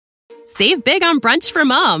Save big on brunch for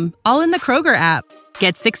mom, all in the Kroger app.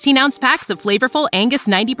 Get 16-ounce packs of flavorful Angus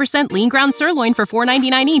 90% lean ground sirloin for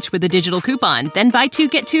 $4.99 each with a digital coupon. Then buy 2,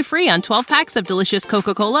 get 2 free on 12 packs of delicious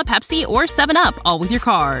Coca-Cola, Pepsi, or 7-Up, all with your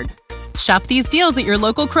card. Shop these deals at your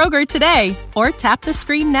local Kroger today, or tap the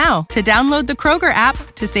screen now to download the Kroger app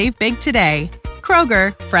to save big today.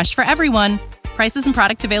 Kroger, fresh for everyone. Prices and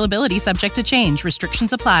product availability subject to change.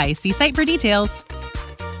 Restrictions apply. See site for details.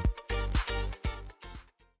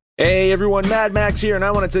 Hey everyone, Mad Max here, and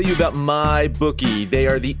I want to tell you about MyBookie. They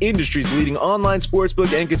are the industry's leading online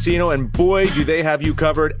sportsbook and casino, and boy, do they have you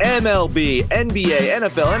covered. MLB, NBA,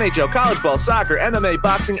 NFL, NHL, college ball, soccer, MMA,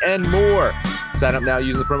 boxing, and more. Sign up now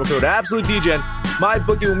using the promo code AbsoluteDGen.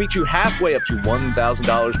 MyBookie will meet you halfway up to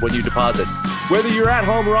 $1,000 when you deposit. Whether you're at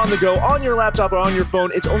home or on the go, on your laptop or on your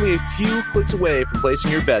phone, it's only a few clicks away from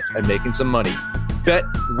placing your bets and making some money. Bet,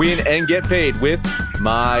 win, and get paid with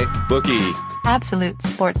MyBookie. Absolute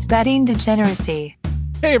sports betting degeneracy.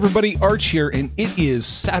 Hey everybody, Arch here, and it is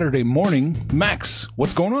Saturday morning. Max,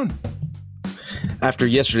 what's going on? After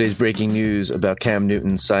yesterday's breaking news about Cam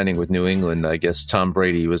Newton signing with New England, I guess Tom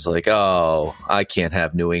Brady was like, oh, I can't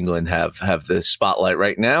have New England have the spotlight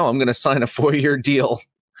right now. I'm going to sign a 4-year deal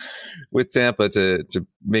with Tampa to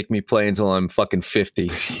make me play until I'm fucking 50.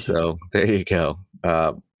 So there you go.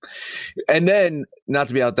 And then, not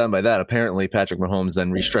to be outdone by that, apparently Patrick Mahomes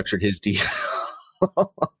then restructured his deal.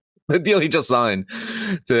 The deal he just signed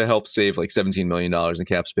to help save like $17 million in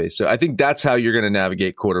cap space. So I think that's how you're going to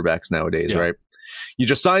navigate quarterbacks nowadays, right? You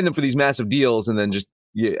just sign them for these massive deals, and then just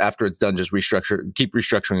after it's done, just keep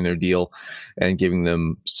restructuring their deal and giving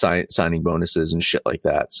them signing bonuses and shit like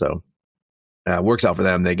that. So it works out for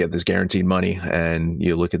them. They get this guaranteed money, and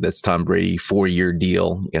you look at this Tom Brady 4-year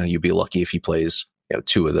deal. You know, you'd be lucky if he plays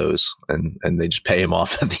 2 of those, and they just pay him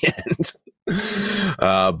off at the end.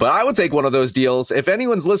 But I would take one of those deals. If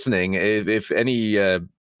anyone's listening, if any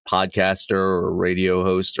podcaster or radio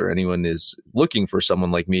host or anyone is looking for someone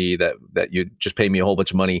like me that you just pay me a whole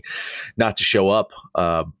bunch of money not to show up,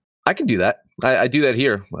 I can do that. I do that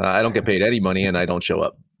here. I don't get paid any money, and I don't show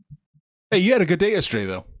up. Hey, you had a good day yesterday,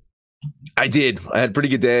 though. I did. I had a pretty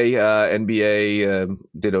good day. NBA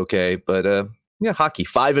did okay, but yeah, hockey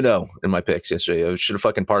 5-0 in my picks yesterday. I should have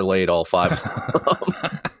fucking parlayed all 5.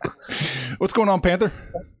 What's going on, Panther?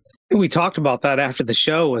 We talked about that after the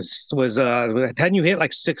show. Was hadn't you hit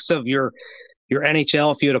like 6 of your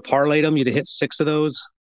NHL? If you had parlayed them, you'd have hit 6 of those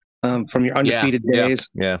from your undefeated days.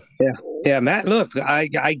 Yeah. Matt, look, I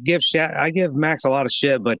give Max a lot of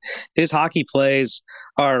shit, but his hockey plays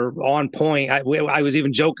are on point. I was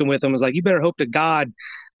even joking with him. I was like, you better hope to God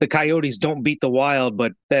the Coyotes don't beat the Wild,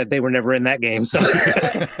 but they were never in that game. So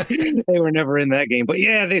they were never in that game. But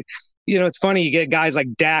yeah, it's funny. You get guys like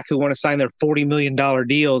Dak who want to sign their $40 million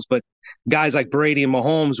deals, but guys like Brady and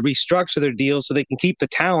Mahomes restructure their deals so they can keep the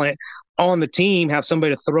talent on the team, have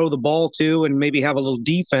somebody to throw the ball to, and maybe have a little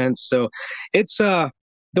defense. So it's the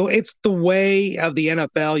way of the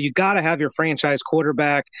NFL. You got to have your franchise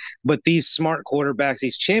quarterback, but these smart quarterbacks,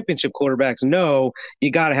 these championship quarterbacks, know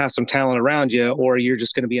you got to have some talent around you, or you're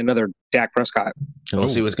just going to be another Dak Prescott. We'll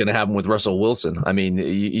see what's going to happen with Russell Wilson. I mean,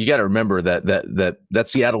 you got to remember that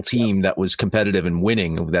Seattle team that was competitive and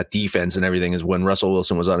winning, that defense and everything, is when Russell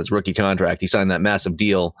Wilson was on his rookie contract. He signed that massive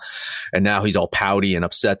deal, and now he's all pouty and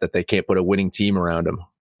upset that they can't put a winning team around him.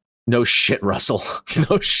 No shit, Russell.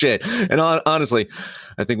 No shit. And honestly,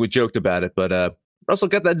 I think we joked about it, but Russell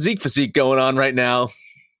got that Zeke physique going on right now.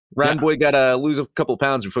 Ryan Boy got to lose a couple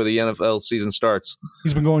pounds before the NFL season starts.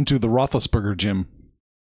 He's been going to the Roethlisberger gym,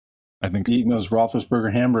 I think. Eating those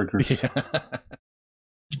Roethlisberger hamburgers. Yeah.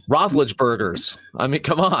 Roethlisbergers. I mean,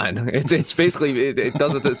 come on. It's basically, it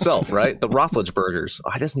does it itself, right? The Roethlisbergers.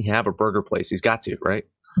 Why doesn't he have a burger place? He's got to, right?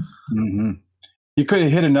 Mm-hmm. You could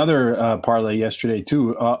have hit another parlay yesterday,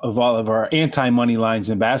 too, of all of our anti-money lines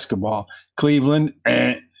in basketball. Cleveland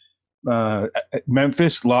and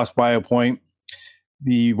Memphis lost by a point.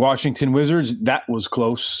 The Washington Wizards, that was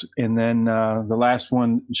close. And then the last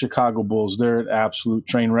one, Chicago Bulls, they're an absolute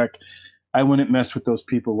train wreck. I wouldn't mess with those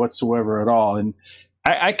people whatsoever at all. And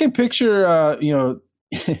I can picture,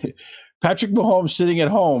 Patrick Mahomes sitting at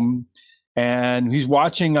home, and he's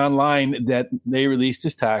watching online that they released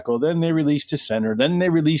his tackle, then they released his center, then they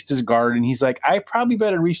released his guard, and he's like, I probably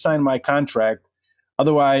better re-sign my contract.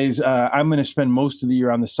 Otherwise, I'm going to spend most of the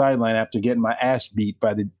year on the sideline after getting my ass beat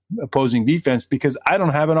by the opposing defense because I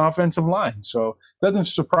don't have an offensive line. So it doesn't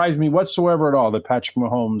surprise me whatsoever at all that Patrick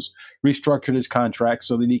Mahomes restructured his contract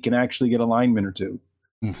so that he can actually get a lineman or two.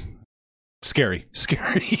 Scary.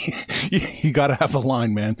 You got to have a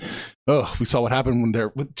line, man. Oh, we saw what happened when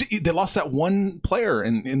they lost that one player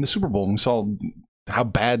in the Super Bowl. And we saw how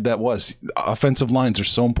bad that was. Offensive lines are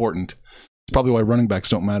so important. It's probably why running backs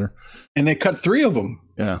don't matter. And they cut 3 of them.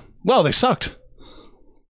 Yeah. Well, they sucked.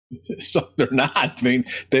 So they're not. I mean,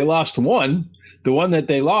 they lost one. The one that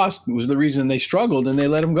they lost was the reason they struggled, and they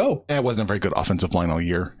let them go. It wasn't a very good offensive line all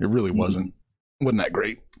year. It really wasn't. Wasn't that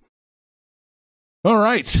great. All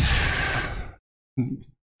right.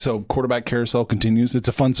 So quarterback carousel continues. It's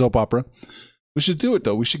a fun soap opera. We should do it,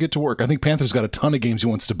 though. We should get to work. I think Panthers got a ton of games he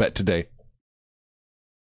wants to bet today.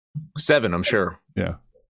 7, I'm sure. Yeah.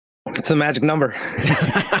 It's a magic number.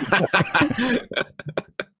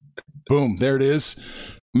 Boom. There it is.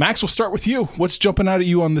 Max, we'll start with you. What's jumping out at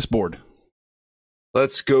you on this board?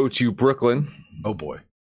 Let's go to Brooklyn. Oh, boy.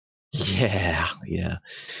 Yeah.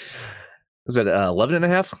 Is that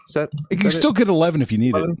 11.5? Is that? You can still get 11 if you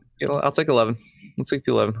need 11? I'll take 11. I'll take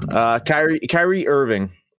the 11. Kyrie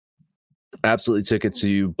Irving absolutely took it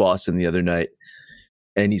to Boston the other night,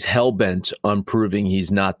 and he's hell-bent on proving he's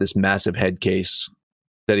not this massive head case,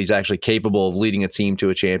 that he's actually capable of leading a team to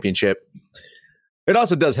a championship. It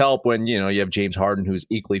also does help when, you have James Harden, who's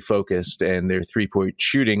equally focused, and their 3-point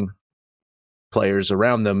shooting players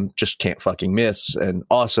around them just can't fucking miss. And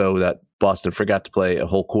also that Boston forgot to play a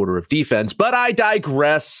whole quarter of defense, but I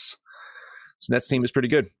digress. This Nets team is pretty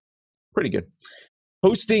good.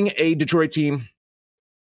 Hosting a Detroit team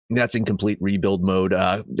that's in complete rebuild mode.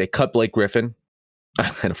 They cut Blake Griffin.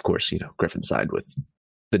 And of course, Griffin signed with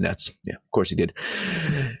the Nets. Yeah, of course he did.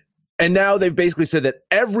 And now they've basically said that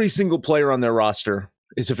every single player on their roster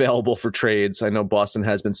is available for trades. I know Boston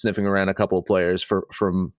has been sniffing around a couple of players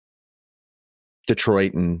from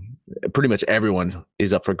Detroit, and pretty much everyone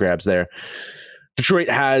is up for grabs there. Detroit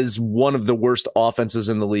has one of the worst offenses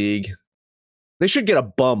in the league. They should get a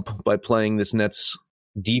bump by playing this Nets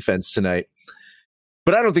defense tonight.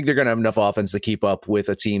 But I don't think they're going to have enough offense to keep up with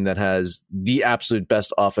a team that has the absolute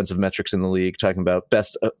best offensive metrics in the league, talking about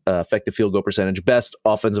best effective field goal percentage, best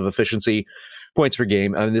offensive efficiency, points per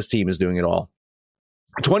game. I mean, this team is doing it all.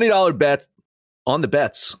 $20 bet on the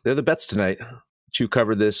bets. They're the bets tonight to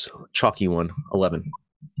cover this chalky one, 11.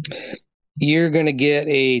 You're going to get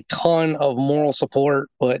a ton of moral support,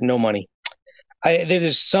 but no money.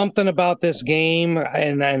 There's something about this game,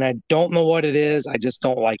 and I don't know what it is. I just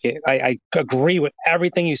don't like it. I agree with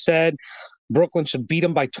everything you said. Brooklyn should beat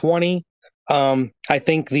them by 20. I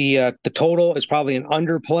think the total is probably an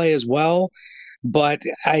underplay as well. But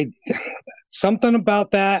something about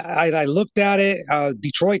that. I looked at it.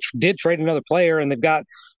 Detroit did trade another player, and they've got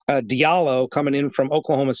Diallo coming in from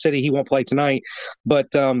Oklahoma City. He won't play tonight, but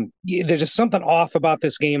there's just something off about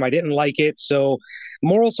this game. I didn't like it. So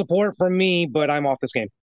moral support from me, but I'm off this game.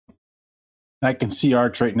 I can see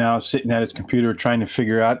Arch right now sitting at his computer trying to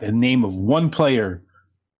figure out a name of one player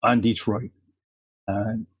on Detroit.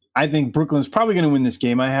 I think Brooklyn's probably going to win this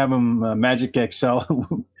game. I have them Magic Excel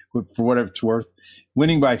for whatever it's worth,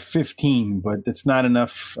 winning by 15, but it's not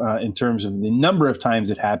enough in terms of the number of times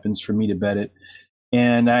it happens for me to bet it.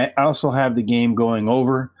 And I also have the game going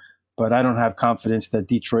over, but I don't have confidence that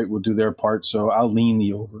Detroit will do their part, so I'll lean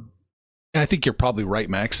the over. I think you're probably right,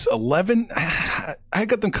 Max. 11, I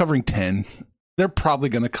got them covering 10. They're probably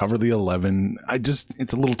going to cover the 11.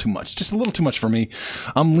 It's a little too much. Just a little too much for me.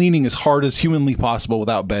 I'm leaning as hard as humanly possible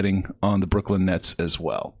without betting on the Brooklyn Nets as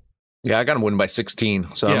well. Yeah, I got them winning by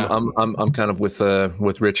 16. So yeah. I'm kind of with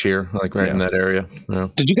Rich here, like in that area. Yeah.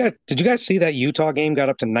 Did you guys see that Utah game got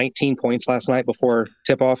up to 19 points last night before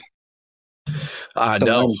tip off?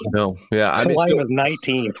 No. Yeah, the line was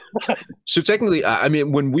 19. So technically,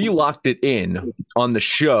 when we locked it in on the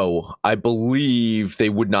show, I believe they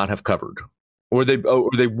would not have covered, or they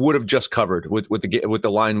would have just covered with the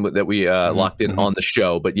line that we locked in on the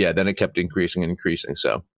show. But yeah, then it kept increasing and increasing.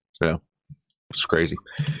 So yeah. It's crazy.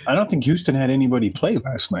 I don't think Houston had anybody play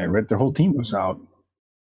last night, right? Their whole team was out.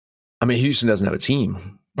 I mean, Houston doesn't have a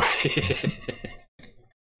team.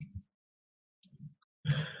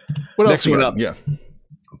 What Next else? one up. Yeah.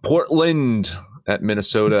 Portland at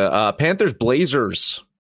Minnesota. Panthers Blazers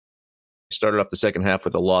started off the second half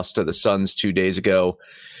with a loss to the Suns 2 days ago.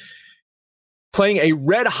 Playing a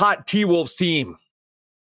red hot T-Wolves team.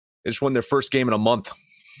 They just won their first game in a month.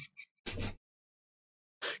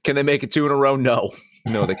 Can they make it 2 in a row? No,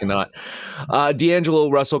 they cannot. D'Angelo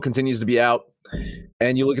Russell continues to be out.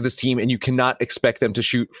 And you look at this team and you cannot expect them to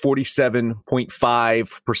shoot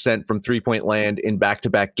 47.5% from three-point land in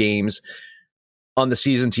back-to-back games. On the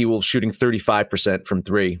season, T-Wolves shooting 35% from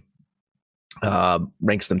three.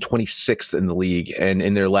 Ranks them 26th in the league. And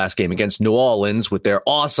in their last game against New Orleans with their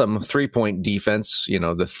awesome three-point defense,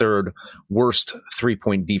 the third worst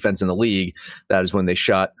three-point defense in the league, that is when they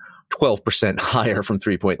shot 12% higher from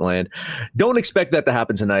 3-point land. Don't expect that to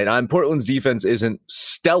happen tonight. Portland's defense isn't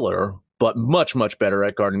stellar, but much, much better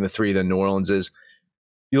at guarding the three than New Orleans is.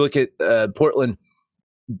 You look at Portland,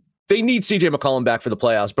 they need CJ McCollum back for the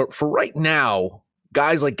playoffs, but for right now,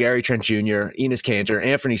 guys like Gary Trent Jr., Enes Kanter,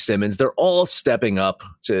 Anthony Simmons, they're all stepping up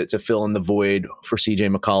to fill in the void for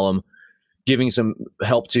CJ McCollum, giving some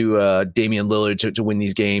help to Damian Lillard to win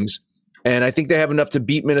these games. And I think they have enough to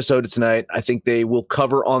beat Minnesota tonight. I think they will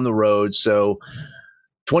cover on the road. So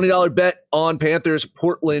 $20 bet on Panthers,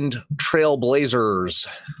 Portland Trail Blazers.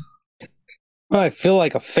 I feel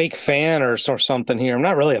like a fake fan or something here. I'm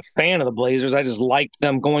not really a fan of the Blazers. I just liked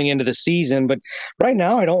them going into the season, but right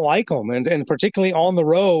now I don't like them, and particularly on the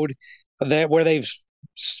road, where they've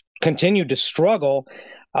continued to struggle.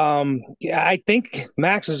 I think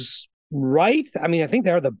Max is right. I mean, I think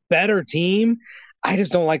they're the better team. I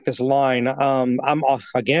just don't like this line. I'm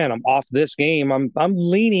off this game. I'm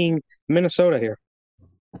leaning Minnesota here.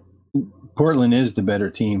 Portland is the better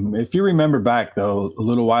team. If you remember back, though, a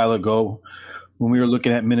little while ago when we were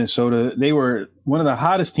looking at Minnesota, they were one of the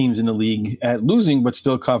hottest teams in the league at losing but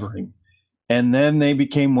still covering. And then they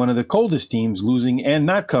became one of the coldest teams, losing and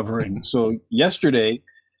not covering. So yesterday,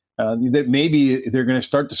 that maybe they're going to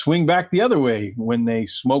start to swing back the other way when they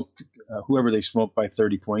smoked whoever they smoked by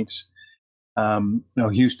 30 points.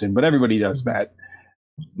 Houston, but everybody does that.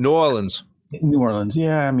 New Orleans.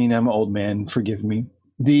 Yeah, I mean, I'm an old man. Forgive me.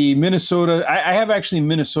 The Minnesota, I have actually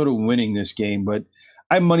Minnesota winning this game, but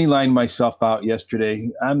I moneylined myself out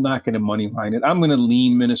yesterday. I'm not going to moneyline it. I'm going to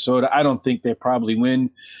lean Minnesota. I don't think they probably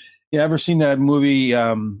win. You ever seen that movie,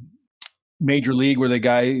 Major League, where the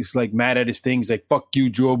guy is like mad at his things, like, fuck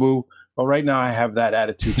you, Jobu? Well, right now I have that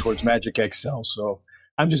attitude towards Magic XL, so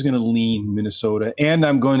I'm just going to lean Minnesota, and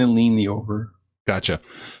I'm going to lean the over. Gotcha.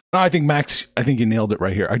 No, I think, Max, you nailed it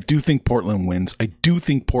right here. I do think Portland wins. I do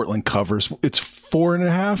think Portland covers. It's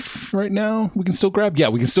 4.5 right now. We can still grab. Yeah,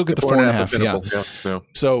 we can still get the 4.5. Yeah.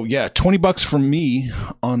 So, yeah, $20 from me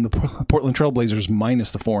on the Portland Trailblazers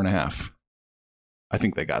minus the 4.5. I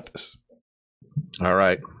think they got this. All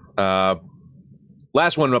right.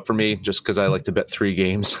 Last one up for me, just because I like to bet 3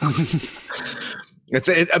 games.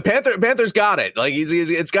 Panthers got it. Like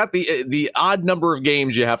it's got the odd number of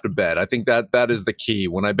games you have to bet. I think that is the key.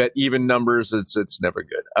 When I bet even numbers, it's never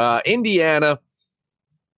good. Indiana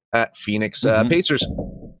at Phoenix. Pacers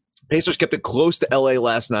kept it close to LA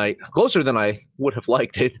last night, closer than I would have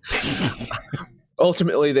liked it.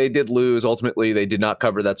 Ultimately, they did lose. Ultimately, they did not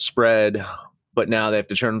cover that spread. But now they have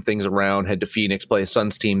to turn things around, head to Phoenix, play a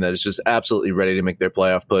Suns team that is just absolutely ready to make their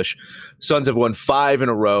playoff push. Suns have won 5 in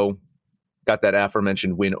a row. Got that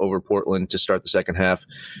aforementioned win over Portland to start the second half.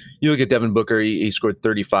 You look at Devin Booker, he scored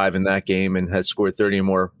 35 in that game and has scored 30 or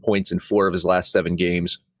more points in 4 of his last 7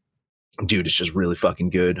 games. Dude, it's just really fucking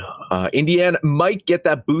good. Indiana might get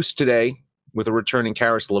that boost today with a returning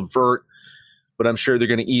Karis LeVert, but I'm sure they're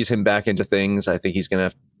going to ease him back into things. I think he's going to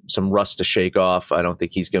have some rust to shake off. I don't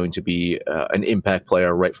think he's going to be an impact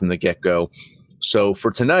player right from the get-go. So for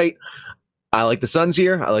tonight, I like the Suns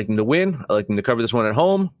here. I like them to win. I like them to cover this one at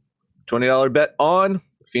home. $20 bet on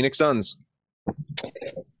Phoenix Suns.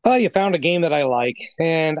 You found a game that I like,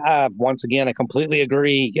 and once again, I completely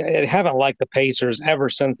agree. I haven't liked the Pacers ever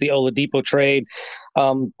since the Oladipo trade.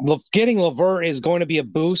 Getting LeVert is going to be a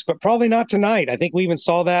boost, but probably not tonight. I think we even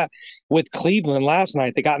saw that with Cleveland last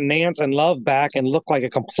night. They got Nance and Love back and looked like a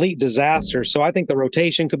complete disaster. So I think the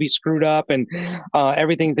rotation could be screwed up, and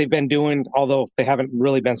everything they've been doing, although they haven't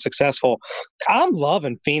really been successful. I'm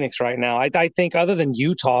loving Phoenix right now. I think other than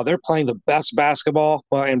Utah, they're playing the best basketball.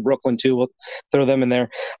 Well, and Brooklyn too. We'll throw them in there.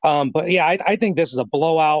 But yeah, I think this is a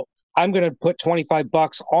blowout. I'm going to put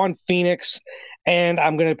 $25 on Phoenix, and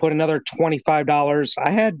I'm going to put another $25. I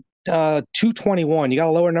had $221. You got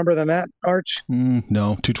a lower number than that, Arch?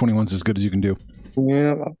 No, $221 is as good as you can do.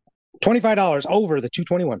 Yeah, $25 over the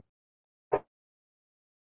 $221.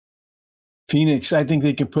 Phoenix, I think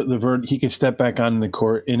they can put LeVert. He can step back on the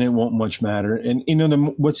court, and it won't much matter. And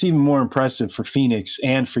what's even more impressive for Phoenix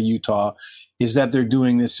and for Utah is that they're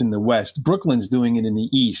doing this in the West. Brooklyn's doing it in the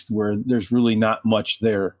East, where there's really not much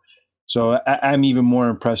there. So I'm even more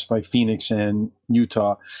impressed by Phoenix and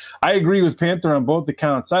Utah. I agree with Panther on both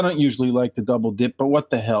accounts. I don't usually like to double dip, but what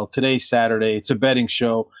the hell? Today's Saturday. It's a betting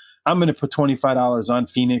show. I'm going to put $25 on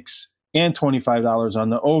Phoenix and $25 on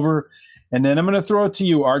the over. And then I'm going to throw it to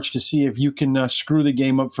you, Arch, to see if you can screw the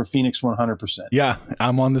game up for Phoenix 100%. Yeah,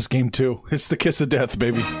 I'm on this game too. It's the kiss of death,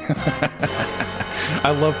 baby.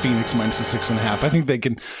 I love Phoenix minus the 6.5. I think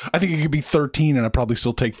it could be 13, and I'd probably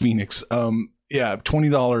still take Phoenix. Yeah,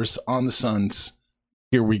 $20 on the Suns.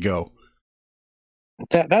 Here we go.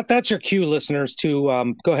 That's your cue, listeners,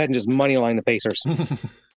 to go ahead and just money line the Pacers.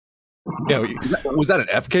 Yeah, was that an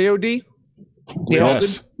FKOD?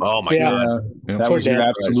 Yes. Oh my god, that was an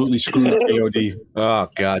absolutely screwed KOD. Oh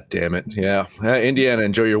god damn it! Yeah, Indiana,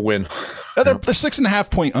 enjoy your win. They're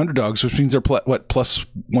 6.5 point underdogs, which means they're plus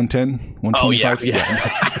 110, 125. Oh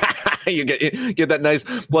yeah. You get that nice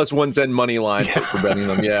plus 110 money line for betting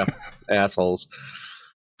them. Yeah, assholes.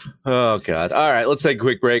 Oh god. All right, let's take a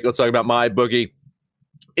quick break. Let's talk about MyBookie,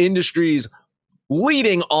 industry's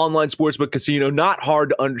leading online sportsbook casino. Not hard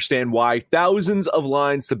to understand why. Thousands of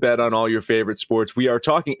lines to bet on all your favorite sports. We are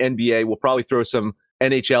talking NBA. We'll probably throw some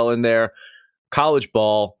NHL in there, college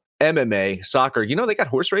ball, MMA, soccer. You know, they got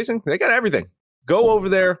horse racing. They got everything. Go over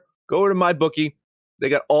there. Go over to MyBookie. They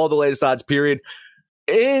got all the latest odds, period.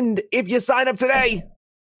 And if you sign up today,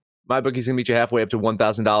 MyBookie's going to meet you halfway up to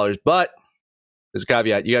 $1,000. But there's a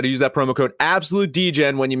caveat. You got to use that promo code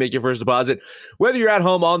AbsoluteDGen when you make your first deposit. Whether you're at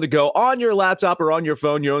home, on the go, on your laptop, or on your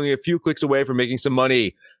phone, you're only a few clicks away from making some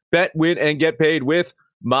money. Bet, win, and get paid with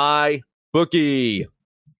MyBookie.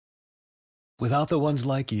 Without the ones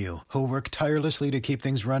like you, who work tirelessly to keep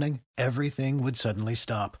things running, everything would suddenly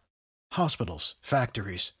stop. Hospitals,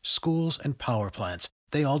 factories, schools, and power plants,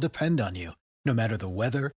 they all depend on you. No matter the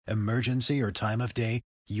weather, emergency, or time of day,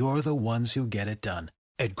 you're the ones who get it done.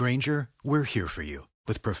 At Grainger, we're here for you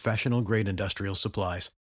with professional-grade industrial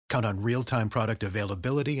supplies. Count on real-time product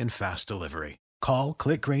availability and fast delivery. Call,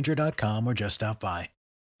 click Grainger.com, or just stop by.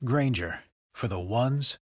 Grainger, for the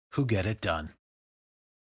ones who get it done.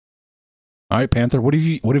 All right, Panther, what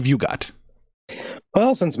have you got?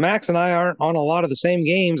 Well, since Max and I aren't on a lot of the same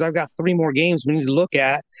games, I've got 3 more games we need to look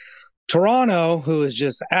at. Toronto, who is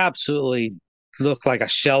just absolutely look like a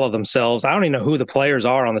shell of themselves. I don't even know who the players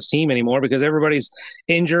are on this team anymore because everybody's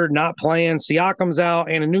injured, not playing. Siakam's out,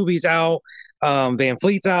 Anunoby's out, Van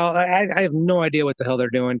Fleet's out. I have no idea what the hell they're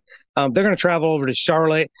doing. They're going to travel over to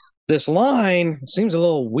Charlotte. This line seems a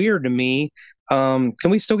little weird to me. Can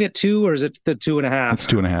we still get 2, or is it the 2.5? It's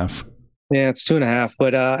 2.5. Yeah, it's 2.5.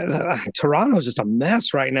 But Toronto's just a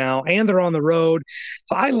mess right now, and they're on the road.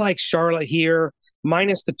 So I like Charlotte here.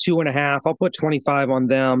 Minus the 2.5. I'll put 25 on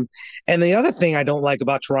them. And the other thing I don't like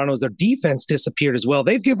about Toronto is their defense disappeared as well.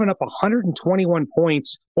 They've given up 121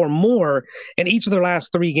 points or more in each of their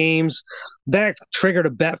last 3 games. That triggered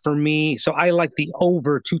a bet for me. So I like the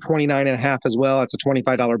over 229.5 as well. It's a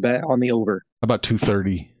 $25 bet on the over. How about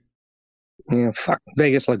 230? Yeah, fuck.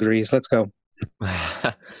 Vegas agrees. Let's go.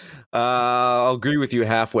 I'll agree with you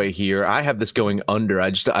halfway here. I have this going under.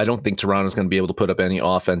 I don't think Toronto's going to be able to put up any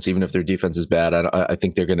offense, even if their defense is bad. I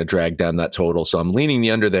think they're going to drag down that total. So I'm leaning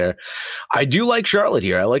the under there. I do like Charlotte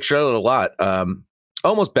here. I like Charlotte a lot.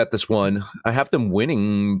 Almost bet this one. I have them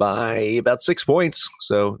winning by about 6 points,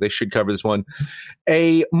 so they should cover this one.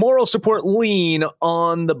 A moral support lean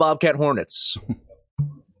on the Bobcat Hornets.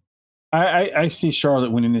 I see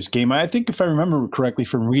Charlotte winning this game. I think if I remember correctly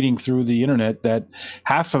from reading through the internet that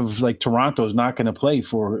half of Toronto is not going to play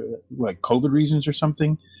for COVID reasons or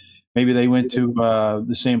something. Maybe they went to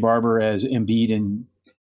the same barber as Embiid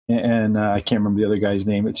and I can't remember the other guy's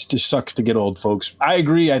name. It just sucks to get old, folks. I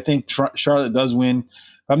agree. I think Charlotte does win.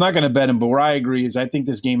 I'm not going to bet him, but where I agree is I think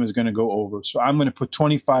this game is going to go over. So I'm going to put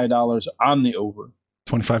 $25 on the over.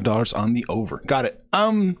 $25 on the over. Got it.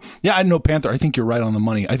 Yeah, I know, Panther. I think you're right on the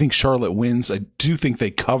money. I think Charlotte wins. I do think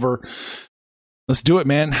they cover. Let's do it,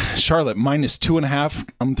 man. Charlotte minus 2.5.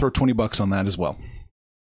 I'm gonna throw $20 on that as well.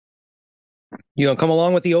 You gonna come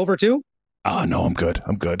along with the over too? No, I'm good.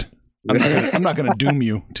 I'm not gonna doom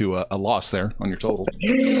you to a loss there on your total.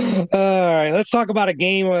 All right, let's talk about a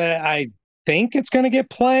game that I think it's going to get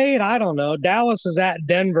played. I don't know. Dallas is at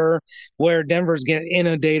Denver, where Denver's getting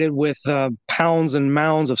inundated with pounds and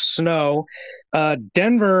mounds of snow.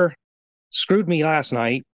 Denver screwed me last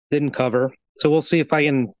night, didn't cover. So we'll see if I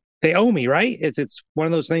can. They owe me, right? It's one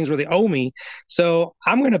of those things where they owe me. So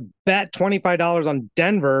I'm going to bet $25 on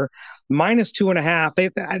Denver minus 2.5. They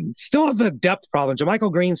still have the depth problem.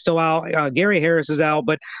 JaMychal Green's still out. Gary Harris is out,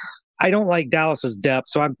 but I don't like Dallas's depth,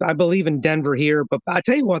 so I believe in Denver here. But I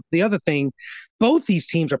tell you what, the other thing, both these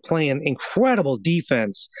teams are playing incredible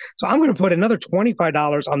defense. So I'm going to put another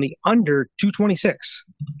 $25 on the under 226.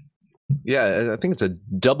 Yeah, I think it's a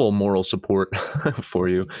double moral support for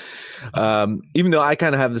you. Even though I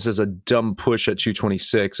kind of have this as a dumb push at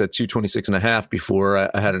 226, at 226.5 before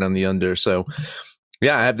I had it on the under. So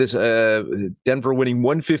yeah, I have this Denver winning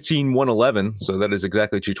 115-111. So that is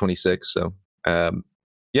exactly 226. So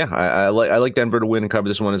yeah, I like Denver to win and cover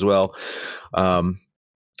this one as well.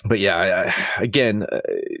 But yeah, again,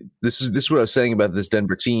 this is what I was saying about this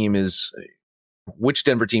Denver team is which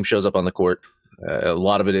Denver team shows up on the court. A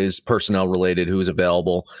lot of it is personnel related, who's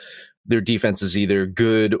available. Their defense is either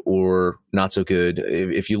good or not so good.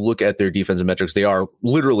 If you look at their defensive metrics, they are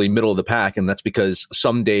literally middle of the pack, and that's because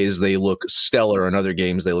some days they look stellar and other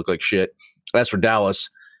games they look like shit. As for Dallas,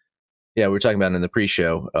 yeah, we were talking about it in the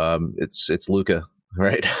pre-show. It's Luka,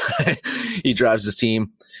 right? He drives his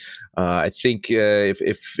team. I think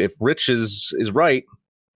if Rich is right,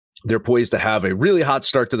 they're poised to have a really hot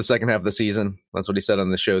start to the second half of the season. That's what he said on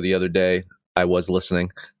the show the other day. I was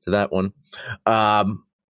listening to that one.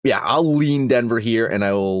 Yeah, I'll lean Denver here, and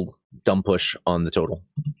I will dumb push on the total.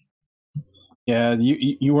 Yeah,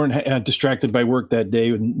 you weren't distracted by work that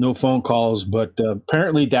day with no phone calls, but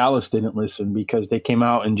apparently Dallas didn't listen because they came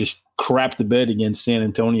out and just crapped the bed against San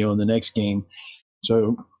Antonio in the next game.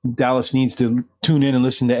 So Dallas needs to tune in and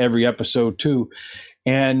listen to every episode too.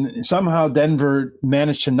 And somehow Denver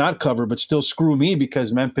managed to not cover, but still screw me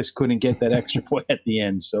because Memphis couldn't get that extra point at the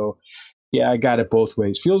end. So, yeah, I got it both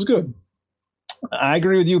ways. Feels good. I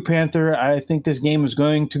agree with you, Panther. I think this game is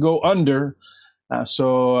going to go under.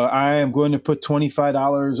 So I am going to put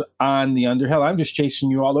 $25 on the under. Hell, I'm just chasing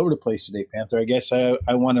you all over the place today, Panther. I guess I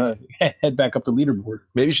want to head back up the leaderboard.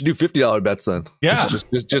 Maybe you should do $50 bets then. Yeah.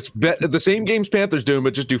 Just bet the same games Panthers doing,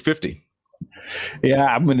 but just do 50.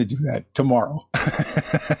 Yeah, I'm going to do that tomorrow.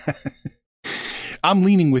 I'm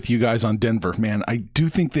leaning with you guys on Denver, man. I do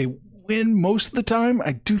think they win most of the time.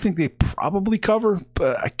 I do think they probably cover,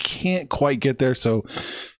 but I can't quite get there. So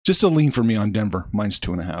just a lean for me on Denver,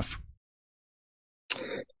 -2.5.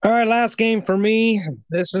 All right, last game for me.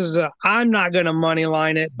 This is I'm not going to money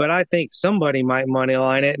line it, but I think somebody might money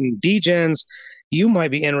line it. And D-Gens, you might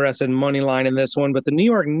be interested in money lining this one, but the New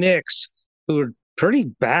York Knicks, who are pretty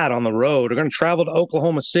bad on the road, are going to travel to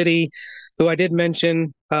Oklahoma City, who I did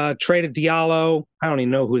mention traded Diallo. I don't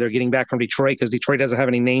even know who they're getting back from Detroit because Detroit doesn't have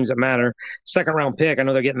any names that matter. Second round pick, I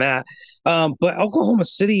know they're getting that. But Oklahoma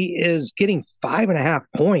City is getting 5.5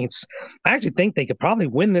 points. I actually think they could probably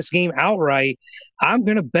win this game outright. I'm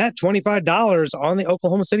going to bet $25 on the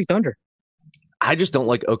Oklahoma City Thunder. I just don't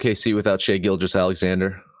like OKC without Shai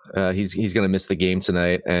Gilgeous-Alexander. He's going to miss the game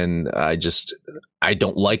tonight, and I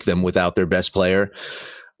don't like them without their best player.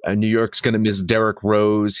 New York's going to miss Derrick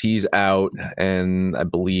Rose. He's out, and I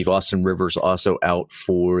believe Austin Rivers also out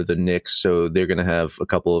for the Knicks, so they're going to have a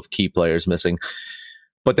couple of key players missing.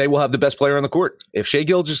 But they will have the best player on the court. If Shai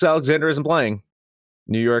Gilgeous-Alexander isn't playing,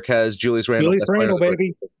 New York has Julius Randle. Julius Randle,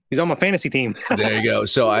 baby. He's on my fantasy team. There you go.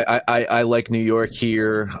 So I like New York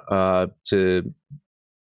here to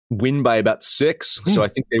win by about 6. So I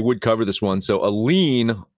think they would cover this one. So a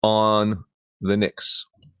lean on the Knicks.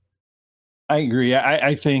 I agree.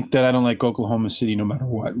 I think that I don't like Oklahoma City no matter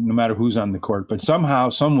what, no matter who's on the court. But somehow,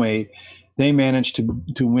 some way, they managed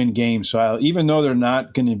to win games. So even though they're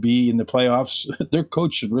not going to be in the playoffs, their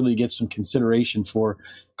coach should really get some consideration for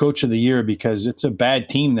Coach of the Year because it's a bad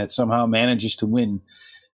team that somehow manages to win.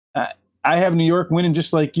 I have New York winning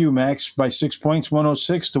just like you, Max, by 6 points,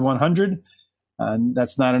 106-100.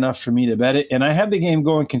 That's not enough for me to bet it. And I have the game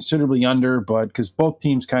going considerably under, but because both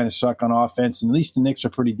teams kind of suck on offense, and at least the Knicks are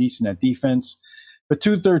pretty decent at defense. But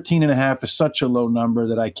 213.5 is such a low number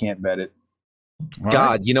that I can't bet it.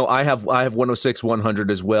 God, you know, I have 106-100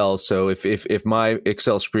 as well. So if my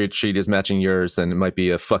Excel spreadsheet is matching yours, then it might be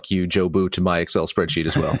a fuck you, Joe Boo, to my Excel spreadsheet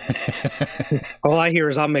as well. All I hear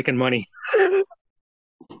is I'm making money.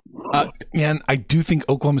 Man, I do think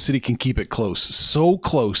Oklahoma City can keep it close. So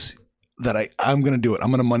close that I'm going to do it. I'm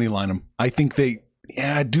going to money line them. I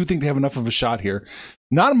do think they have enough of a shot here.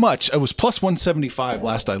 Not much. It was plus 175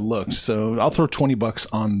 last I looked. So I'll throw $20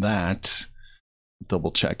 on that.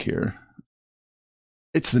 Double check here.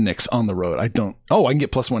 It's the Knicks on the road. I can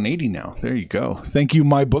get plus 180 now. There you go. Thank you,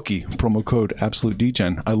 my bookie. Promo code Absolute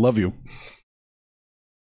DGen. I love you.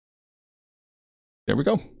 There we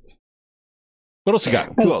go. What else you got?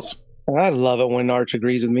 Who else? I love it when Arch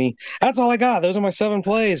agrees with me. That's all I got. Those are my 7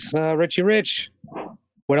 plays. Richie Rich,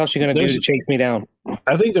 what else are you going to do to chase me down?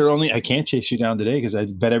 I think I can't chase you down today because I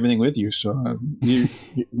bet everything with you. So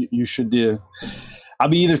you should I'll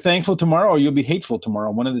be either thankful tomorrow or you'll be hateful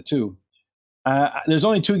tomorrow. One of the two. There's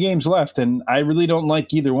only 2 games left, and I really don't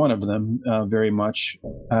like either one of them very much.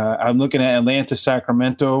 I'm looking at Atlanta,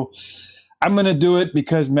 Sacramento. I'm going to do it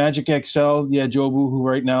because Magic XL, Jobu, who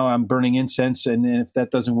right now I'm burning incense, and if that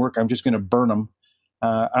doesn't work, I'm just going to burn them.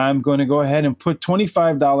 I'm going to go ahead and put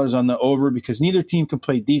 $25 on the over because neither team can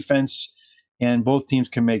play defense, and both teams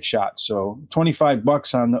can make shots. So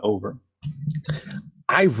 $25 on the over.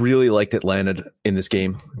 I really liked Atlanta in this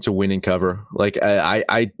game to win and cover. Like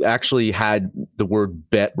I actually had the word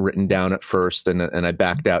bet written down at first, and I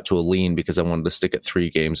backed out to a lean because I wanted to stick at 3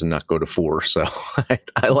 games and not go to 4. So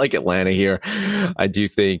I like Atlanta here. I do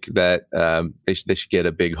think that they should get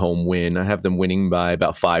a big home win. I have them winning by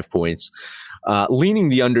about 5 points. Leaning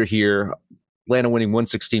the under here. Atlanta winning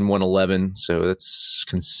 116-111, so that's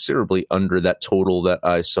considerably under that total that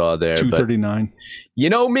I saw there. 239. But you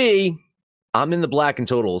know me. I'm in the black in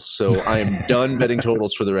totals, so I am done betting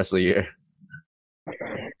totals for the rest of the year.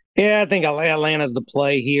 Yeah, I think Atlanta's the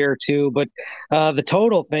play here too. But the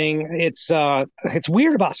total thing, it's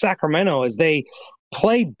weird about Sacramento is they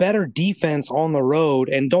play better defense on the road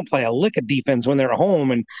and don't play a lick of defense when they're at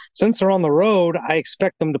home. And since they're on the road, I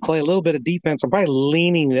expect them to play a little bit of defense. I'm probably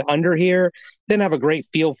leaning the under here. Didn't have a great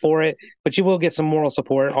feel for it, but you will get some moral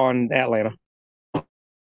support on Atlanta.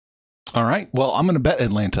 All right. Well, I'm going to bet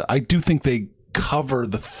Atlanta. I do think they cover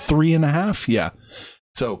the 3.5. Yeah.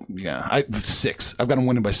 So, yeah, 6. I've got them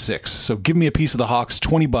winning by 6. So give me a piece of the Hawks,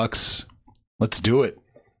 $20. Let's do it.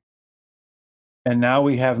 And now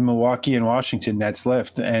we have Milwaukee and Washington that's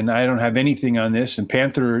left. And I don't have anything on this. And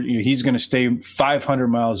Panther, he's going to stay 500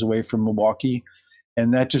 miles away from Milwaukee.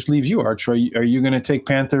 And that just leaves you, Arch. Are you going to take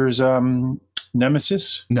Panthers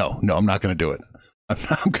nemesis? No, I'm not going to do it.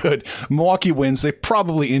 I'm good. Milwaukee wins. They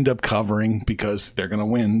probably end up covering because they're going to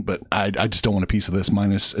win, but I just don't want a piece of this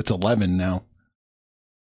minus. It's 11 now.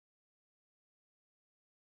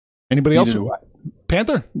 Anybody else?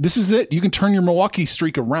 Panther, this is it. You can turn your Milwaukee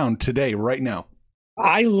streak around today, right now.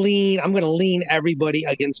 I'm going to lean everybody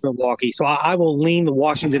against Milwaukee. So I will lean the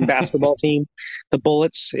Washington basketball team, the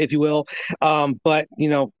Bullets, if you will. But,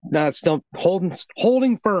 still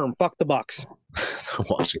holding firm. Fuck the Bucks. The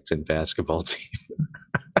Washington basketball team.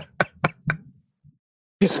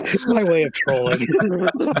 My way of trolling.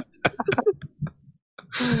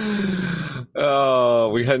 Oh,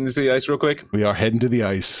 we heading to the ice real quick? We are heading to the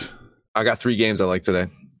ice. I got 3 games I like today.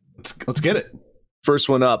 Let's get it. First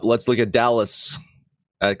one up, let's look at Dallas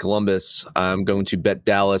at Columbus. I'm going to bet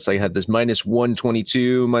Dallas. I had this minus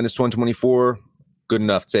 122, minus 124. Good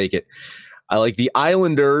enough. Take it. I like the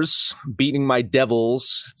Islanders beating my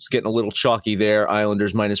Devils. It's getting a little chalky there.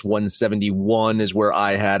 Islanders minus 171 is where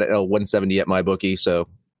I had it. 170 at my bookie. So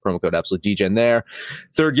promo code Absolute DGen there.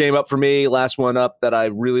 Third game up for me. Last one up that I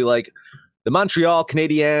really like. The Montreal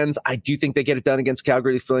Canadiens. I do think they get it done against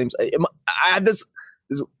Calgary Flames. I have this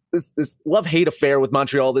love-hate affair with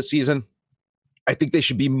Montreal this season. I think they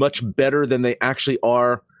should be much better than they actually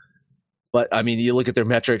are. But, I mean, you look at their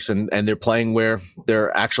metrics and they're playing where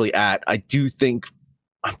they're actually at. I'm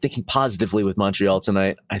thinking positively with Montreal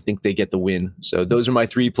tonight. I think they get the win. So those are my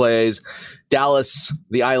 3 plays. Dallas,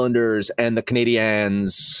 the Islanders, and the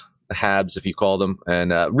Canadiens, the Habs, if you call them.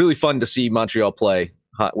 And really fun to see Montreal play.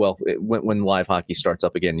 Well, when live hockey starts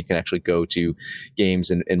up again, you can actually go to games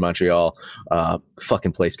in Montreal.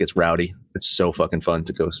 Fucking place gets rowdy. It's so fucking fun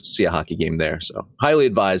to go see a hockey game there. So highly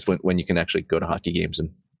advised when you can actually go to hockey games and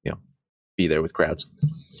be there with crowds.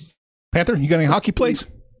 Panther, you got any hockey plays?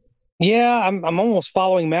 Yeah, I'm almost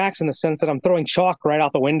following Max in the sense that I'm throwing chalk right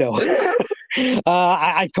out the window.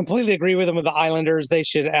 I completely agree with him with the Islanders. They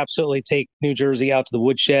should absolutely take New Jersey out to the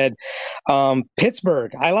woodshed.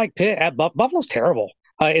 Pittsburgh, I like Pitt. Buffalo's terrible.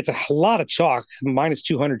 It's a lot of chalk, minus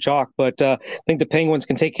 200 chalk, but I think the Penguins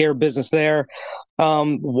can take care of business there.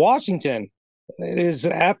 Washington is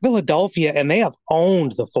at Philadelphia, and they have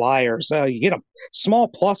owned the Flyers. You get a small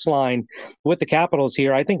plus line with the Capitals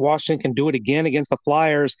here. I think Washington can do it again against the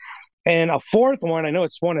Flyers. And a fourth one, I know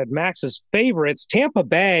it's one of Max's favorites, Tampa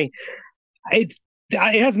Bay.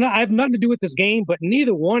 I have nothing to do with this game, but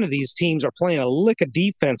neither one of these teams are playing a lick of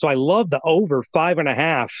defense. So I love the over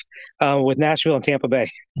 5.5 with Nashville and Tampa Bay.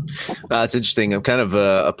 It's interesting. I'm kind of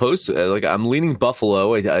opposed to it. I'm leaning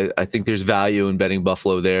Buffalo. I think there's value in betting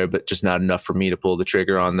Buffalo there, but just not enough for me to pull the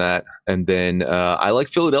trigger on that. And then I like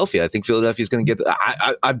Philadelphia. I think Philadelphia is going to get.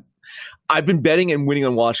 I've been betting and winning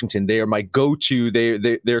on Washington. They are my go-to.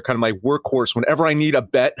 They're kind of my workhorse. Whenever I need a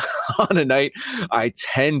bet on a night, I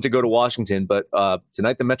tend to go to Washington. But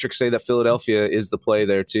tonight, the metrics say that Philadelphia is the play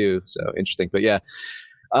there too. So interesting. But yeah,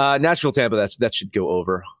 Nashville, Tampa, that should go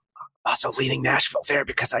over. Also leaning Nashville there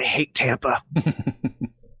because I hate Tampa.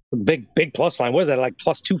 Big plus line. What is that, like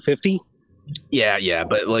plus 250? Yeah,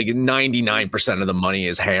 but like 99% of the money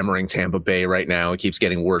is hammering Tampa Bay right now. It keeps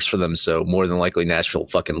getting worse for them, so more than likely Nashville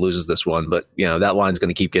fucking loses this one. But, that line's going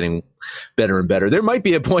to keep getting better and better. There might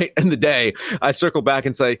be a point in the day I circle back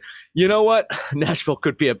and say, you know what? Nashville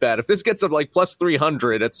could be a bet. If this gets up like plus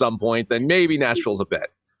 300 at some point, then maybe Nashville's a bet.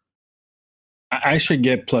 I should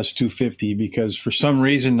get plus 250 because for some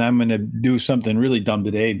reason I'm going to do something really dumb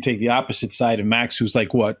today and take the opposite side of Max, who's like,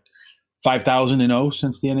 5,000-0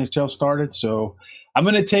 since the NHL started. So I'm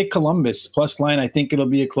going to take Columbus plus line. I think it'll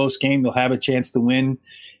be a close game. They'll have a chance to win.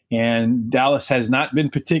 And Dallas has not been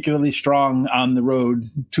particularly strong on the road,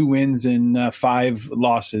 2 wins and 5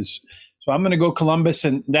 losses. So I'm going to go Columbus,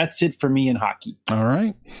 and that's it for me in hockey. All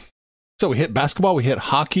right. So we hit basketball, we hit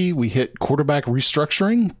hockey, we hit quarterback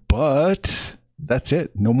restructuring, but that's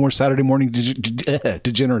it. No more Saturday morning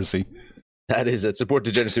degeneracy. That is it. Support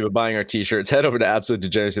Degeneracy by buying our t-shirts. Head over to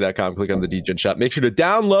absolutedegeneracy.com. Click on the DGen shop. Make sure to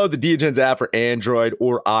download the DGens app for Android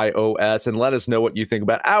or iOS and let us know what you think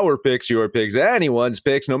about our picks, your picks, anyone's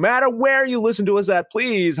picks. No matter where you listen to us at,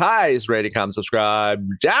 please, highest rating, comment, subscribe,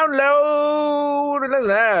 download, and listen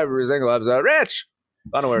to every single episode. Rich,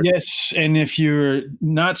 final word. Yes, and if you're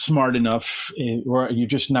not smart enough, or you're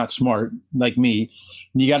just not smart like me,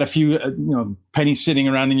 you got a few pennies sitting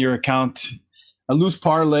around in your account. A loose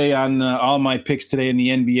parlay on all my picks today in the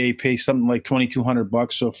NBA pays something like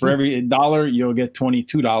 $2,200. So for every $1, you'll get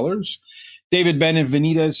 $22. David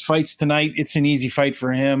Benavidez fights tonight. It's an easy fight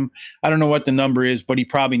for him. I don't know what the number is, but he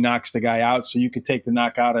probably knocks the guy out. So you could take the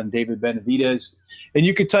knockout on David Benavidez. And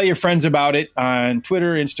you could tell your friends about it on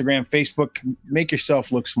Twitter, Instagram, Facebook. Make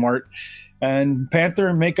yourself look smart. And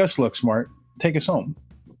Panther, make us look smart. Take us home.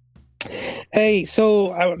 Hey, so,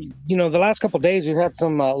 the last couple of days, we've had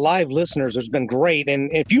some live listeners. It's been great. And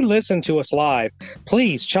if you listen to us live,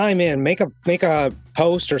 please chime in, make a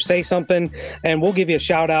post or say something, and we'll give you a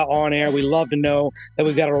shout out on air. We love to know that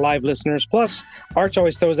we've got our live listeners. Plus, Arch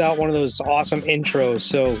always throws out one of those awesome intros.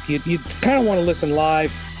 So you kind of want to listen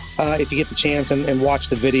live. If you get the chance and watch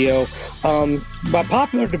the video. By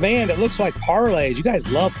popular demand, it looks like parlays. You guys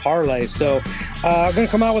love parlays. So I'm going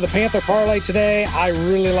to come out with a Panther parlay today. I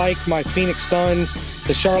really like my Phoenix Suns,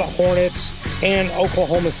 the Charlotte Hornets, and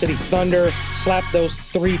Oklahoma City Thunder. Slap those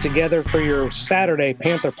 3 together for your Saturday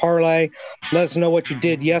Panther parlay. Let us know what you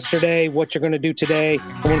did yesterday, what you're going to do today.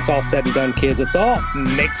 And when it's all said and done, kids, it's all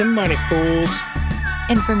make some money, fools.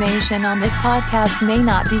 Information on this podcast may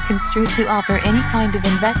not be construed to offer any kind of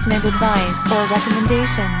investment advice or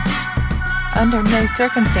recommendations. Under no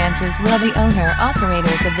circumstances will the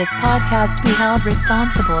owner-operators of this podcast be held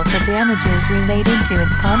responsible for damages related to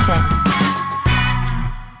its contents.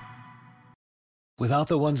 Without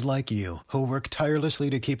the ones like you, who work tirelessly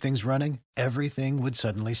to keep things running, everything would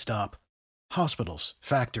suddenly stop. Hospitals,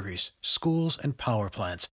 factories, schools, and power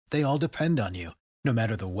plants, they all depend on you. No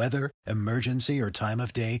matter the weather, emergency, or time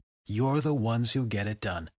of day, you're the ones who get it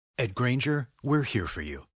done. At Grainger, we're here for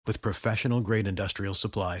you with professional-grade industrial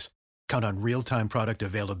supplies. Count on real-time product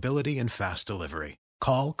availability and fast delivery.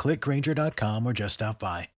 Call, clickgrainger.com, or just stop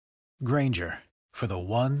by. Grainger, for the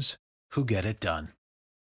ones who get it done.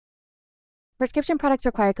 Prescription products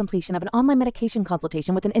require completion of an online medication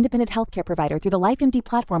consultation with an independent healthcare provider through the LifeMD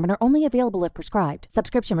platform and are only available if prescribed.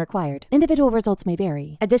 Subscription required. Individual results may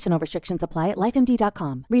vary. Additional restrictions apply at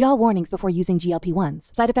lifemd.com. Read all warnings before using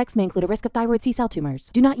GLP-1s. Side effects may include a risk of thyroid C-cell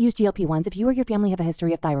tumors. Do not use GLP-1s if you or your family have a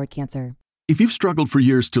history of thyroid cancer. If you've struggled for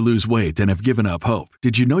years to lose weight and have given up hope,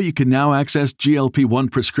 did you know you can now access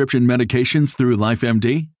GLP-1 prescription medications through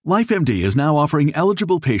LifeMD? LifeMD is now offering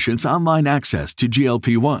eligible patients online access to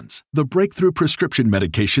GLP-1s, the breakthrough prescription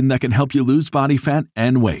medication that can help you lose body fat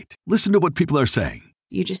and weight. Listen to what people are saying.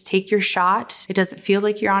 You just take your shot. It doesn't feel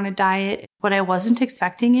like you're on a diet. What I wasn't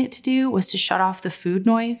expecting it to do was to shut off the food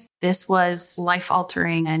noise. This was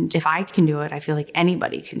life-altering, and if I can do it, I feel like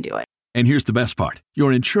anybody can do it. And here's the best part.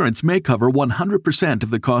 Your insurance may cover 100% of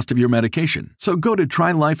the cost of your medication. So go to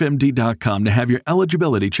TryLifeMD.com to have your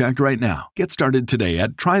eligibility checked right now. Get started today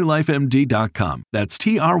at TryLifeMD.com. That's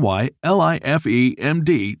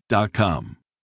TryLifeMD.com.